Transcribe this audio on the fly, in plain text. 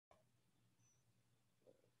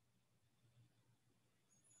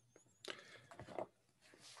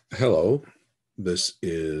Hello, this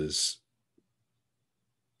is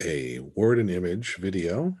a word and image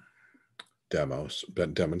video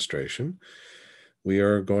demonstration. We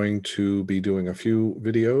are going to be doing a few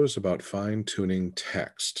videos about fine-tuning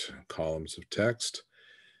text, columns of text.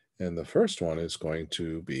 And the first one is going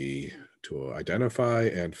to be to identify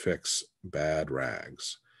and fix bad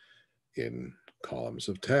rags in columns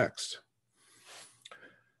of text.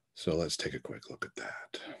 So let's take a quick look at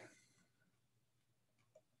that.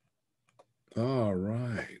 All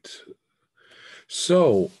right.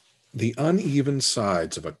 So the uneven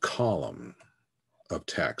sides of a column of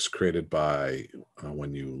text created by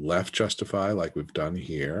when you left justify, like we've done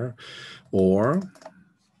here, or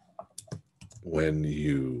when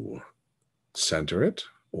you center it,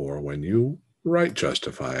 or when you right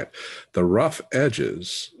justify it. The rough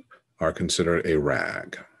edges are considered a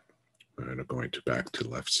rag. And I'm going to back to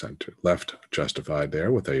left justified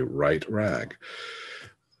there with a right rag.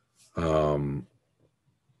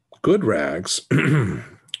 Good rags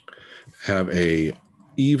have a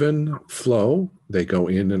even flow. They go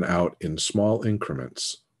in and out in small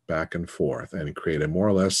increments, back and forth, and create a more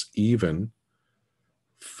or less even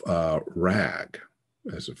rag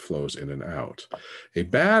as it flows in and out. A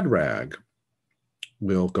bad rag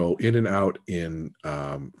will go in and out in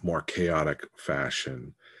more chaotic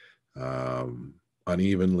fashion,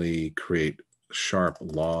 unevenly create sharp,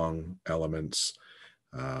 long elements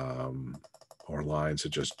or lines that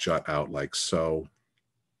just jut out like so.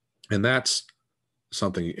 And that's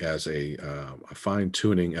something as a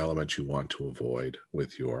fine-tuning element you want to avoid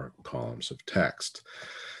with your columns of text.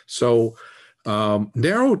 So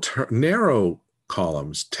narrow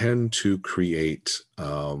columns tend to create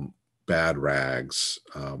bad rags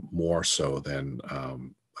more so than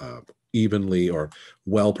evenly or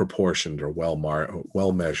well-proportioned or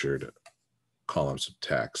well-measured columns of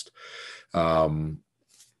text.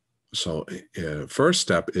 So first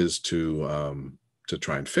step is to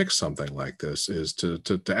try and fix something like this is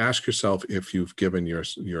to ask yourself if you've given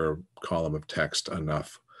your column of text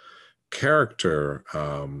enough character,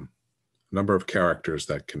 number of characters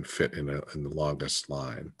that can fit in the longest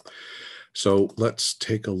line. So let's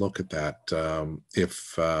take a look at that.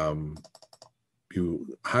 If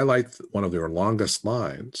you highlight one of your longest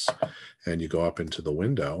lines and you go up into the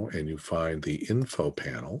window and you find the info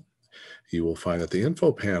panel, you will find that the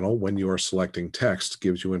info panel, when you are selecting text,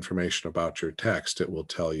 gives you information about your text. It will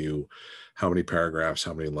tell you how many paragraphs,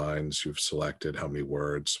 how many lines you've selected, how many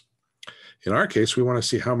words. In our case, we want to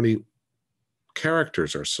see how many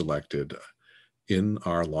characters are selected in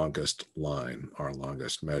our longest line, our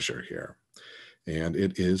longest measure here. And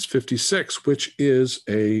it is 56, which is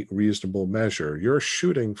a reasonable measure. You're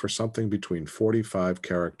shooting for something between 45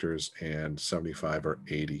 characters and 75 or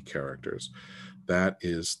 80 characters. That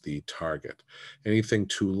is the target. Anything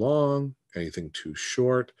too long, anything too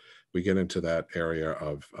short, we get into that area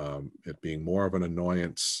of it being more of an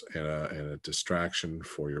annoyance and a distraction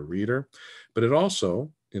for your reader. But it also,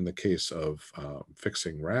 in the case of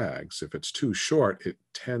fixing rags, if it's too short, it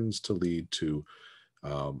tends to lead to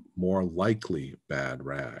more likely bad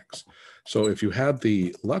rags. So if you had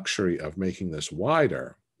the luxury of making this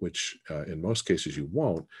wider, which in most cases you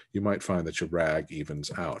won't, you might find that your rag evens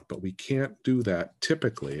out. But we can't do that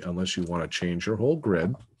typically unless you want to change your whole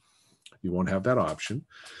grid. You won't have that option.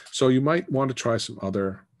 So you might want to try some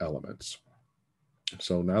other elements.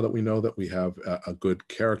 So now that we know that we have a good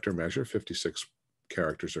character measure, 56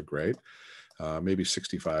 characters are great. Maybe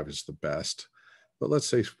 65 is the best. But let's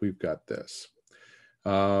say we've got this.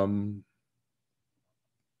 We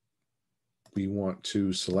want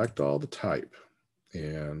to select all the type.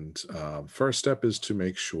 And first step is to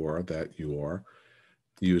make sure that you're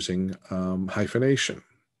using hyphenation,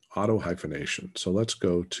 auto hyphenation. So let's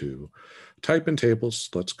go to type in tables.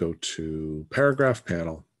 Let's go to paragraph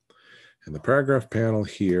panel. And the paragraph panel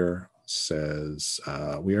here says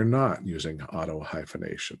we are not using auto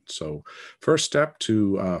hyphenation. So first step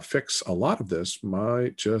to fix a lot of this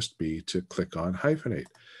might just be to click on hyphenate.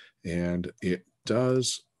 And it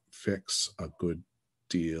does fix a good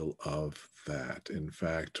deal of that. In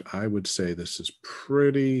fact, I would say this is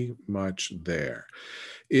pretty much there.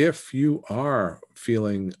 If you are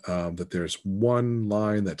feeling that there's one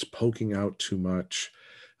line that's poking out too much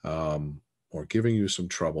or giving you some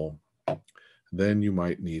trouble, then you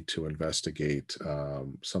might need to investigate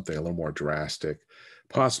something a little more drastic,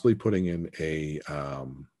 possibly putting in a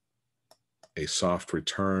soft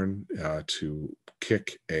return to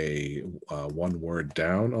kick a one word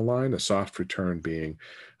down a line, a soft return being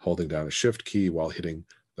holding down the shift key while hitting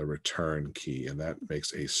the return key, and that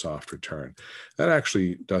makes a soft return. That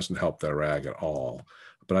actually doesn't help the rag at all.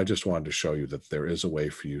 But I just wanted to show you that there is a way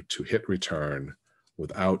for you to hit return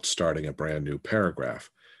without starting a brand new paragraph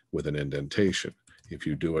with an indentation. If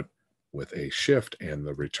you do it with a shift and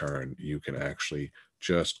the return, you can actually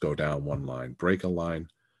just go down one line, break a line,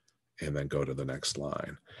 and then go to the next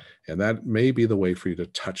line. And that may be the way for you to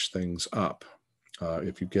touch things up.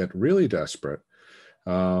 If you get really desperate,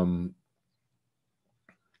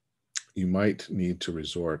 you might need to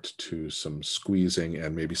resort to some squeezing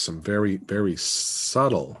and maybe some very, very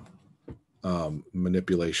subtle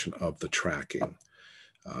manipulation of the tracking.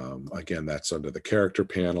 Again, that's under the character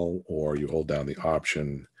panel, or you hold down the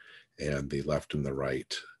Option and the left and the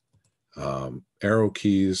right. Arrow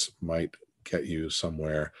keys might get you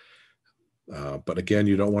somewhere. But again,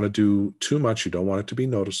 you don't want to do too much. You don't want it to be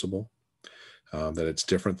noticeable, that it's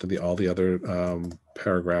different than all the other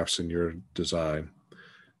paragraphs in your design.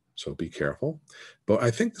 So be careful. But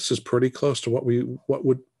I think this is pretty close to what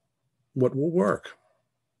will work.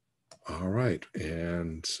 All right,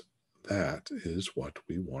 and that is what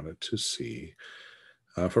we wanted to see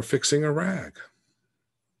for fixing a rag.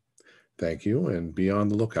 Thank you, and be on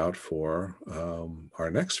the lookout for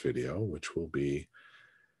our next video, which will be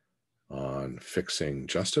on fixing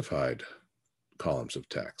justified columns of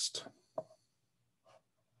text.